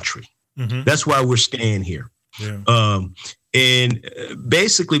country. Mm-hmm. That's why we're staying here. Yeah. And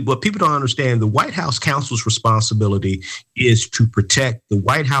basically, what people don't understand, the White House counsel's responsibility is to protect the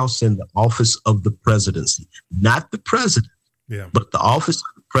White House and the office of the presidency, not the president, but the office of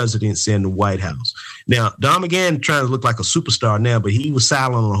the presidency and the White House. Now, Don McGahn trying to look like a superstar now, but he was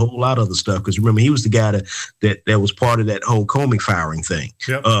silent on a whole lot of other stuff, because remember, he was the guy that was part of that whole Comey firing thing.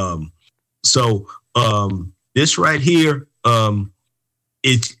 Yep. This right here,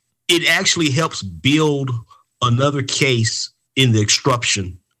 it actually helps build another case in the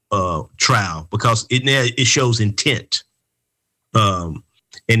obstruction trial, because it shows intent. And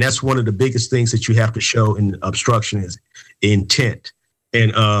that's one of the biggest things that you have to show in obstruction is intent.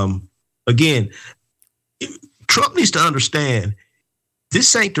 And again, Trump needs to understand,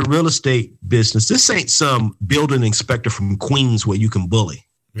 this ain't the real estate business. This ain't some building inspector from Queens where you can bully.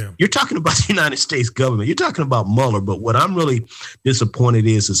 Yeah. You're talking about the United States government. You're talking about Mueller. But what I'm really disappointed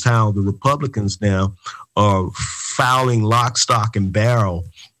is how the Republicans now are fouling lock, stock, and barrel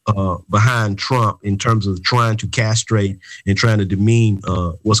behind Trump in terms of trying to castrate and trying to demean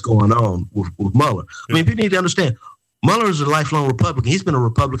what's going on with Mueller. Yeah. I mean, people need to understand, Mueller is a lifelong Republican. He's been a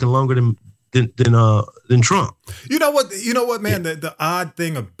Republican longer than Trump. You know what, man? Yeah. The odd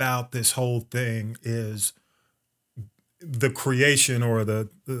thing about this whole thing is the creation, or the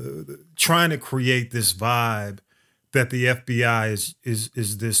trying to create this vibe that the FBI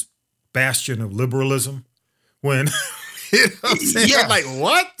is this bastion of liberalism, when what I'm saying? Yeah. I'm like,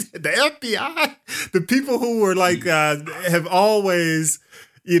 what? The FBI? The people who were like have always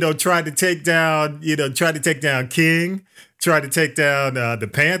tried to take down King, tried to take down the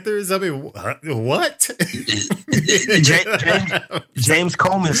Panthers. I mean, what? James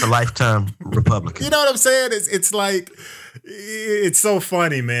Coleman's a lifetime Republican. You know what I'm saying? It's like, it's so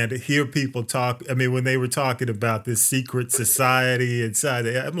funny, man, to hear people talk. I mean, when they were talking about this secret society inside,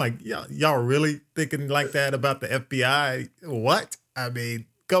 I'm like, y'all really thinking like that about the FBI? What? I mean,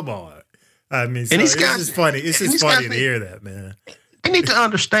 come on. I mean, so it's just funny. It's just funny to hear that, man. They need to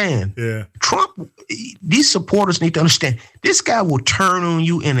understand. Yeah. Trump, these supporters need to understand, this guy will turn on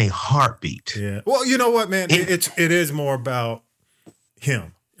you in a heartbeat. Yeah. Well, you know what, man? It is more about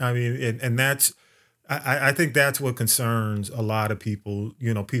him. I mean, and that's, I think that's what concerns a lot of people,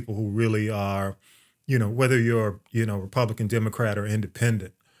 people who really are, whether you're, Republican, Democrat, or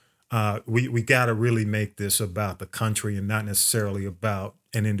independent. We got to really make this about the country and not necessarily about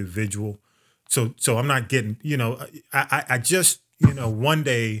an individual. So I'm not getting, I just, one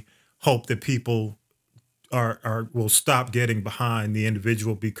day hope that people will stop getting behind the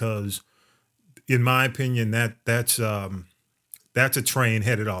individual, because in my opinion, that's a train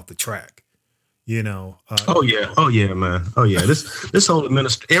headed off the track. Oh yeah, man. Oh yeah. This whole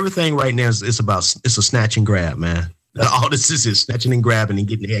everything right now it's a snatch and grab, man. All this is snatching and grabbing and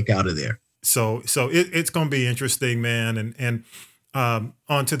getting the heck out of there. So it's going to be interesting, man. And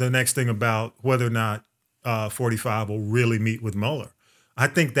on to the next thing about whether or not 45 will really meet with Mueller. I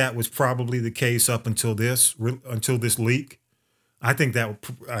think that was probably the case up until this leak. I think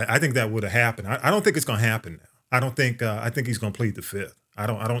that would have happened. I don't think it's going to happen now. I think he's going to plead the fifth. I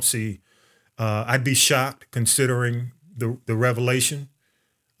don't see. I'd be shocked considering the revelation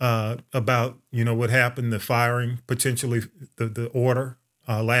about what happened, the firing, potentially the order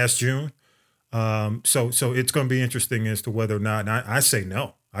last June. So it's going to be interesting as to whether or not. And I say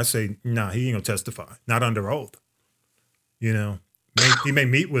no. I say nah. He ain't gonna testify. Not under oath. He may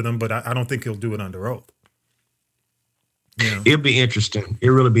meet with him, but I don't think he'll do it under oath. It'll be interesting.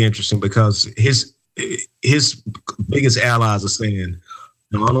 It'll really be interesting because his biggest allies are saying,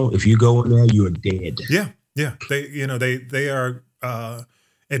 Donald, if you go in there, you are dead. Yeah. They are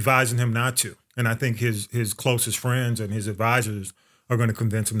advising him not to, and I think his closest friends and his advisors are going to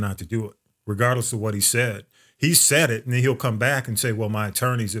convince him not to do it, regardless of what he said. He said it, and then he'll come back and say, "Well, my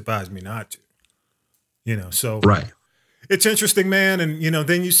attorneys advised me not to." So right. It's interesting, man. And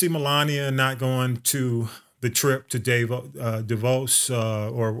then you see Melania not going to the trip to Davos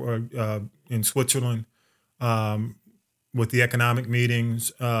or in Switzerland with the economic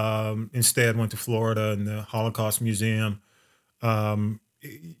meetings. Instead, went to Florida and the Holocaust Museum.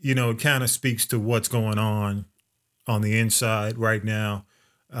 It kind of speaks to what's going on the inside right now.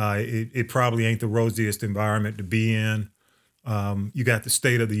 It probably ain't the rosiest environment to be in. You got the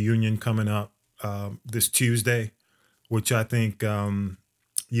State of the Union coming up this Tuesday, which I think, and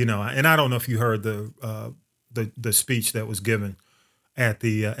I don't know if you heard the speech that was given at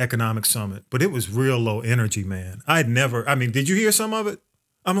the economic summit, but it was real low energy, man. Did you hear some of it?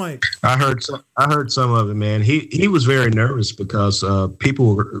 I'm like, I heard some of it, man. He was very nervous because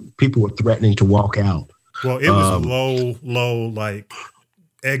people were threatening to walk out. Well, it was low, like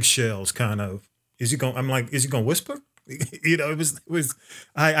eggshells kind of. Is he going to whisper? It was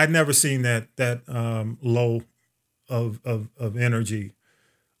I'd never seen that low of energy.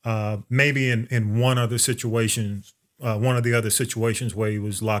 Maybe in one of the other situations where he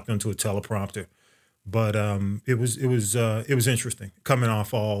was locked into a teleprompter. But it was interesting coming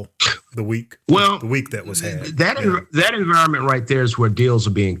off all the week. Well, the week that was had. That environment right there is where deals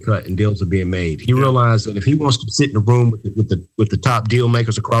are being cut and deals are being made. He realized that if he wants to sit in a room with the top deal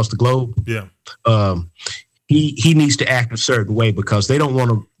makers across the globe, he needs to act a certain way because they don't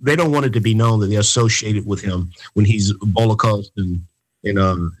want it to be known that they're associated with him when he's Holocaust and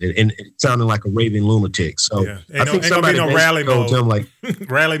sounding like a raving lunatic. So I think somebody rally mode. Him like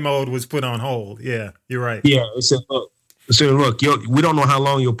rally mode was put on hold. Yeah, you're right. Yeah, it said, look, we don't know how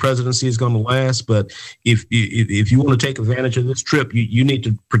long your presidency is going to last, but if you want to take advantage of this trip, you need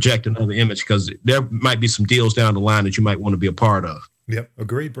to project another image because there might be some deals down the line that you might want to be a part of. Yep,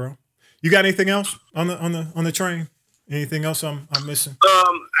 agreed, bro. You got anything else on the train? Anything else I'm missing?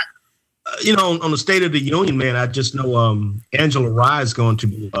 On the State of the Union, man, I just know Angela Rye is going to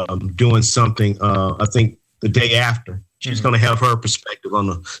be doing something, I think, the day after. She's going to have her perspective on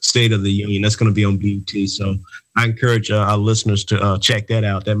the State of the Union. That's going to be on BET. So I encourage our listeners to check that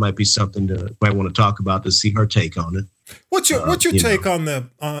out. That might be something that you might want to talk about to see her take on it. What's your take on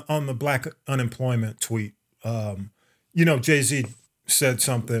the black unemployment tweet? Jay-Z said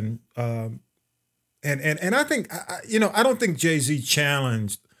something, and I think I don't think Jay-Z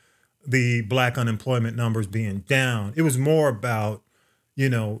challenged the black unemployment numbers being down. It was more about,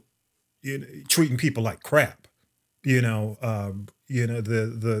 treating people like crap. I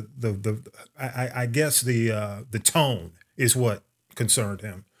guess the tone is what concerned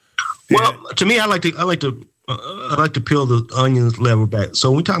him. Well, to me, I like to peel the onions level back. So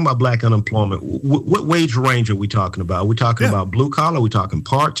when we talking about black unemployment, what wage range are we talking about? Are we talking about blue collar? Are we talking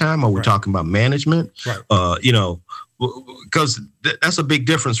part-time? Are we talking about management? Right. Because that's a big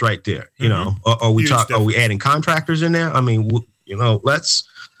difference right there. Are we adding contractors in there? I mean, let's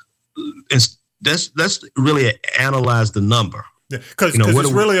really analyze the number. Yeah, because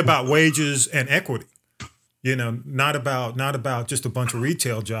it's really about wages and equity. Not about just a bunch of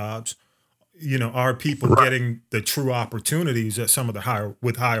retail jobs. Are people getting the true opportunities at some of the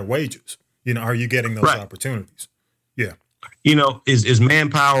higher wages? Are you getting those opportunities? Yeah. Is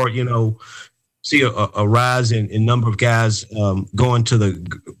manpower, see a rise in number of guys going to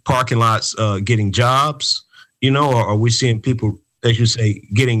the parking lots, getting jobs, or are we seeing people, as you say,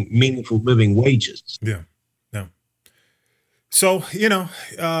 getting meaningful living wages? Yeah. So,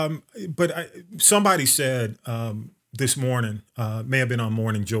 somebody said this morning, may have been on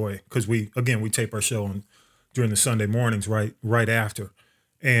Morning Joy, because we tape our show during the Sunday mornings right after.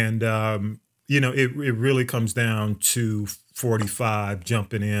 And, it really comes down to 45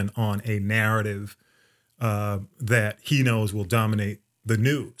 jumping in on a narrative that he knows will dominate the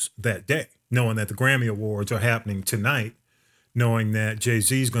news that day, knowing that the Grammy Awards are happening tonight. knowing that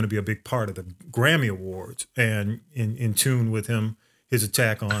Jay-Z is going to be a big part of the Grammy Awards, and in tune with him, his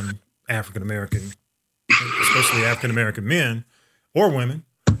attack on African American, especially African American men or women.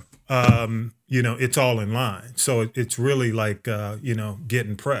 It's all in line. So it's really like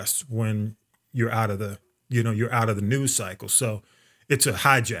getting pressed when you're out of the news cycle. So it's a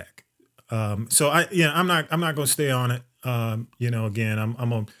hijack. I'm not going to stay on it. Again, I'm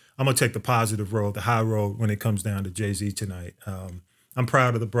gonna take the positive road, the high road when it comes down to Jay-Z tonight. I'm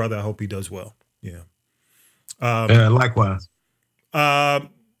proud of the brother. I hope he does well. Yeah. Likewise.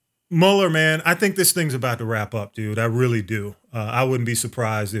 Mueller, man, I think this thing's about to wrap up, dude. I really do. I wouldn't be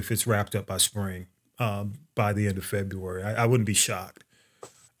surprised if it's wrapped up by spring, by the end of February. I wouldn't be shocked.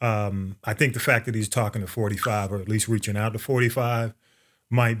 I think the fact that he's talking to 45, or at least reaching out to 45,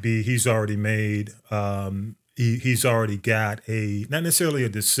 might be he's already made. He's already got not necessarily a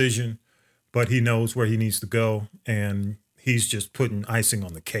decision, but he knows where he needs to go, and he's just putting icing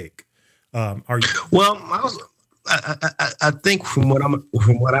on the cake. I think from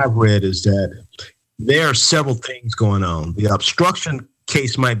what I've read is that there are several things going on. The obstruction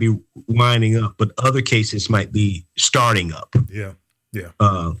case might be winding up, but other cases might be starting up. Yeah.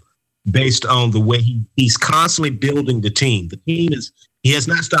 Based on the way he's constantly building the team. The team he has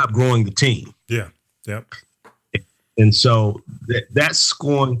not stopped growing the team. Yeah. Yep. And so that's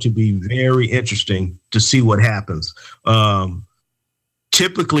going to be very interesting to see what happens.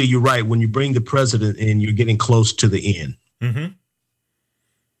 Typically, you're right. When you bring the president in, you're getting close to the end. Mm-hmm.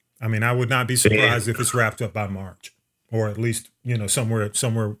 I mean, I would not be surprised if it's wrapped up by March, or at least somewhere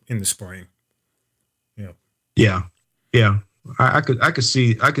in the spring. Yeah. I could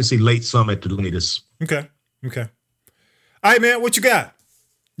see late summer at the latest. Okay. All right, man. What you got?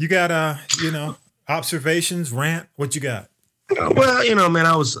 You got observations, rant. What you got? Well, man,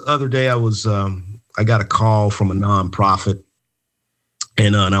 I got a call from a nonprofit,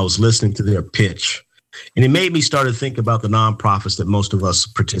 and I was listening to their pitch, and it made me start to think about the nonprofits that most of us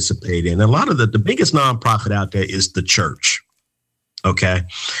participate in. And a lot of the biggest nonprofit out there is the church. Okay.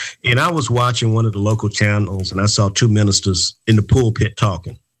 And I was watching one of the local channels, and I saw two ministers in the pulpit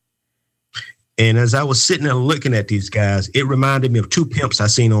talking. And as I was sitting there looking at these guys, it reminded me of two pimps I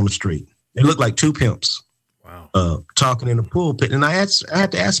seen on the street. They looked like two pimps. Wow. Talking in the pulpit. And I had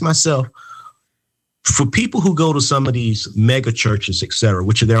to ask myself, for people who go to some of these mega churches, et cetera,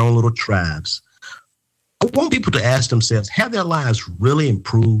 which are their own little tribes, I want people to ask themselves, have their lives really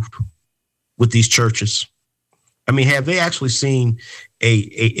improved with these churches? I mean, have they actually seen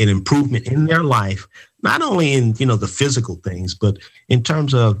an improvement in their life, not only in, the physical things, but in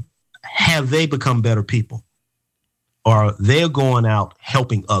terms of, have they become better people? Or they're going out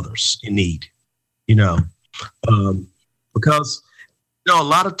helping others in need, because a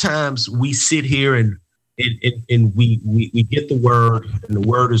lot of times we sit here and we get the word, and the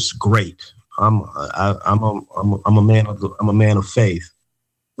word is great. I'm a man of faith,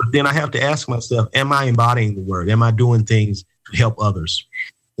 but then I have to ask myself, am I embodying the word? Am I doing things to help others?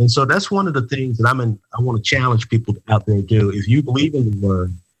 And so that's one of the things that I want to challenge people out there to do. If you believe in the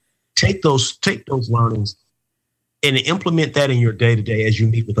word, take those learnings and implement that in your day-to-day as you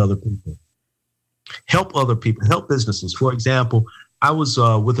meet with other people. Help other people, help businesses. For example, I was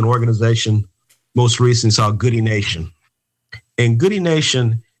with an organization most recently called Goody Nation. And Goody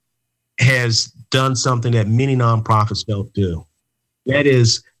Nation has done something that many nonprofits don't do. That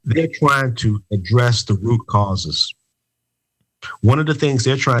is, they're trying to address the root causes. One of the things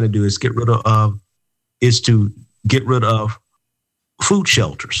they're trying to do is get rid of food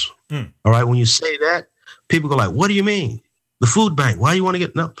shelters. All right. When you say that, people go like, what do you mean? The food bank. Why do you want to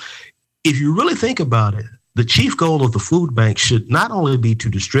get? No. If you really think about it, the chief goal of the food bank should not only be to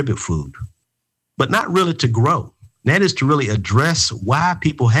distribute food, but not really to grow. That is to really address why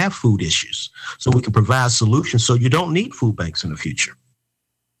people have food issues, so we can provide solutions so you don't need food banks in the future.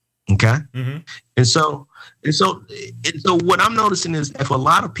 Okay. Mm-hmm. And so what I'm noticing is, if a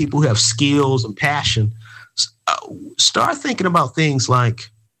lot of people who have skills and passion start thinking about things like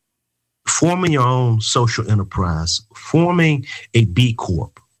forming your own social enterprise, forming a B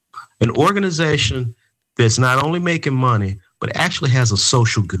Corp, an organization that's not only making money, but actually has a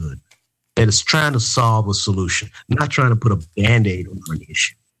social good, that is trying to solve a solution, not trying to put a Band-Aid on an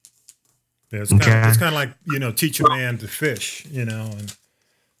issue. Yeah, it's kind of like, teach a man to fish, and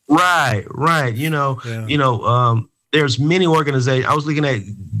Right. There's many organizations. I was looking at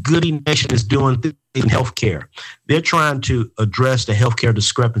Goody Nation is doing things in healthcare. They're trying to address the healthcare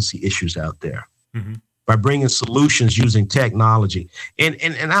discrepancy issues out there by bringing solutions using technology. And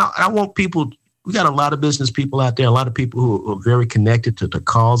I want people. We got a lot of business people out there, a lot of people who are very connected to the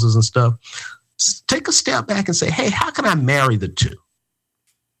causes and stuff. take a step back and say, hey, how can I marry the two?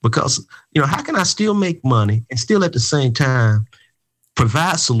 Because, how can I still make money and still at the same time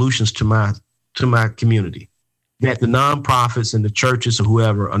provide solutions to my community that the nonprofits and the churches or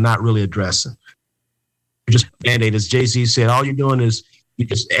whoever are not really addressing? Just Band-Aid, as Jay-Z said, all you're doing is you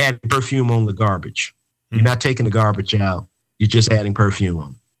just add perfume on the garbage. You're not taking the garbage out. You're just adding perfume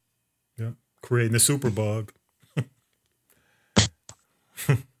on. Yeah, creating the superbug.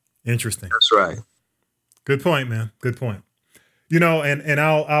 Interesting. That's right. Good point, man. Good point. And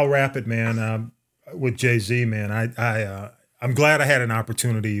I'll wrap it, man. With Jay-Z, man. I'm glad I had an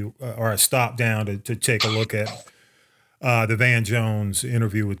opportunity or I stopped down to take a look at the Van Jones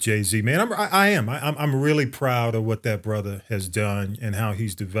interview with Jay-Z, man. I'm really proud of what that brother has done and how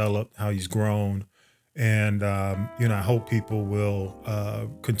he's developed, how he's grown, and I hope people will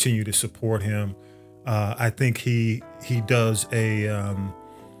continue to support him. I think he does a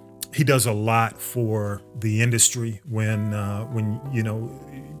lot for the industry when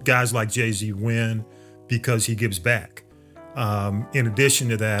guys like Jay-Z win because he gives back. In addition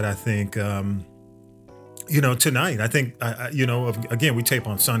to that, I think. Tonight, I think, again, we tape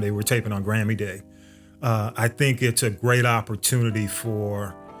on Sunday. We're taping on Grammy Day. I think it's a great opportunity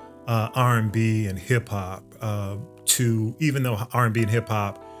for R&B and hip hop to, even though R&B and hip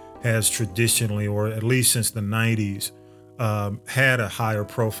hop has traditionally, or at least since the 90s, had a higher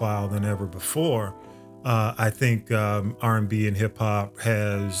profile than ever before. I think R&B and hip hop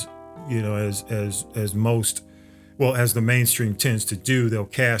has, as the mainstream tends to do, they'll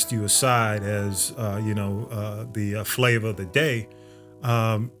cast you aside as, the flavor of the day.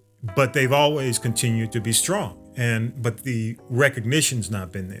 But they've always continued to be strong, but the recognition's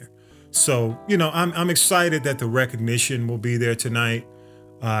not been there. So, I'm excited that the recognition will be there tonight.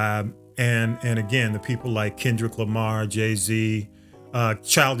 And again, the people like Kendrick Lamar, Jay-Z,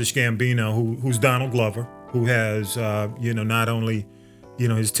 Childish Gambino, who's Donald Glover, who has, not only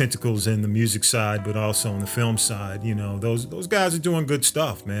his tentacles in the music side, but also on the film side. Those guys are doing good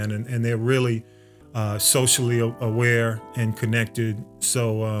stuff, man, and they're really socially aware and connected.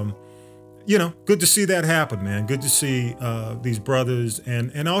 So, good to see that happen, man. Good to see these brothers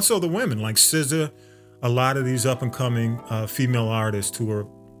and also the women like SZA, a lot of these up and coming female artists who are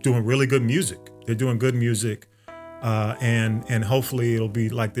doing really good music. They're doing good music, and hopefully it'll be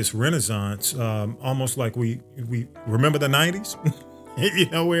like this renaissance, almost like we remember the 90s.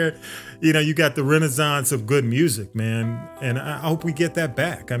 Where, you got the renaissance of good music, man. And I hope we get that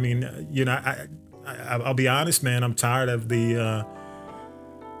back. I mean, I'll be honest, man, I'm tired of the,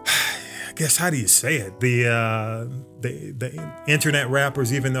 I guess, how do you say it? The internet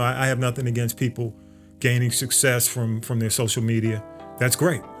rappers, even though I have nothing against people gaining success from their social media. That's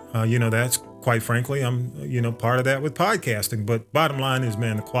great. That's quite frankly, I'm, part of that with podcasting. But bottom line is,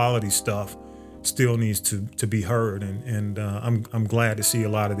 man, the quality stuff still needs to be heard, and I'm glad to see a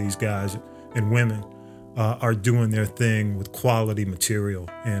lot of these guys and women are doing their thing with quality material,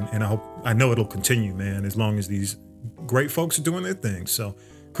 and I know it'll continue, man, as long as these great folks are doing their thing. So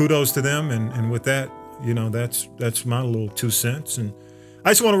kudos to them, and with that, that's my little 2 cents. And I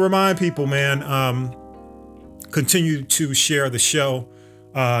just want to remind people, man, continue to share the show.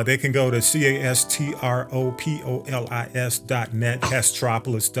 They can go to castropolis.net,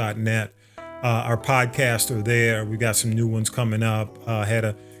 castropolis.net. Our podcasts are there. We got some new ones coming up. Had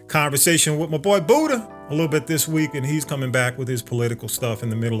a conversation with my boy Buddha a little bit this week, and he's coming back with his political stuff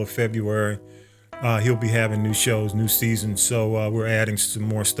in the middle of February. He'll be having new shows, new seasons. So we're adding some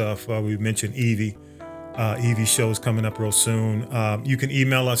more stuff. We mentioned Evie. Evie show's coming up real soon. You can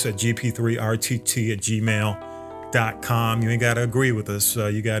email us at gp3rtt@gmail.com. You ain't got to agree with us.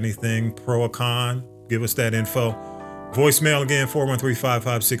 You got anything pro or con? Give us that info. Voicemail again,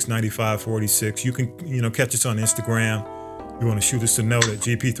 413-556-9546. You can, catch us on Instagram. You want to shoot us a note at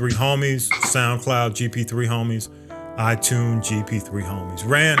GP3 Homies, SoundCloud GP3 Homies, iTunes GP3 Homies.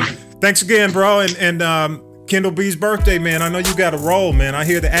 Rand, thanks again, bro. And Kendall B's birthday, man. I know you got a roll, man. I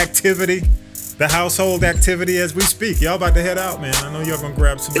hear the activity, the household activity as we speak. Y'all about to head out, man. I know y'all gonna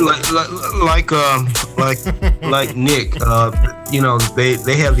grab some. Like Nick.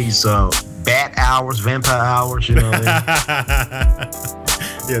 They have these. Bat hours, vampire hours, Yeah,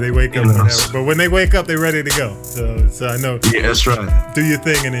 they wake up whenever. But when they wake up, they're ready to go. So I know. Yeah, that's right. Do your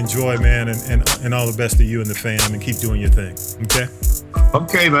thing and enjoy, man, and all the best to you and the fam, and keep doing your thing. Okay?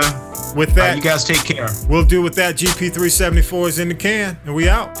 Okay, man. With that, you guys take care. We'll do with that. GP374 is in the can, and we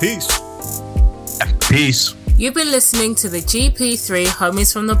out. Peace. Peace. You've been listening to the GP3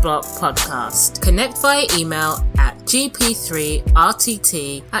 Homies from the Block podcast. Connect via email at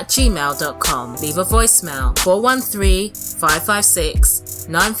gp3rtt@gmail.com. Leave a voicemail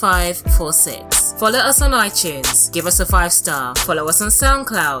 413-556-9546. Follow us on iTunes. Give us a 5-star. Follow us on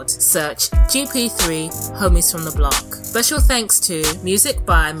SoundCloud. Search GP3 Homies from the Block. Special thanks to music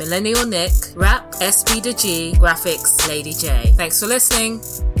by Millennial Nick, rap SB2G, graphics Lady J. Thanks for listening.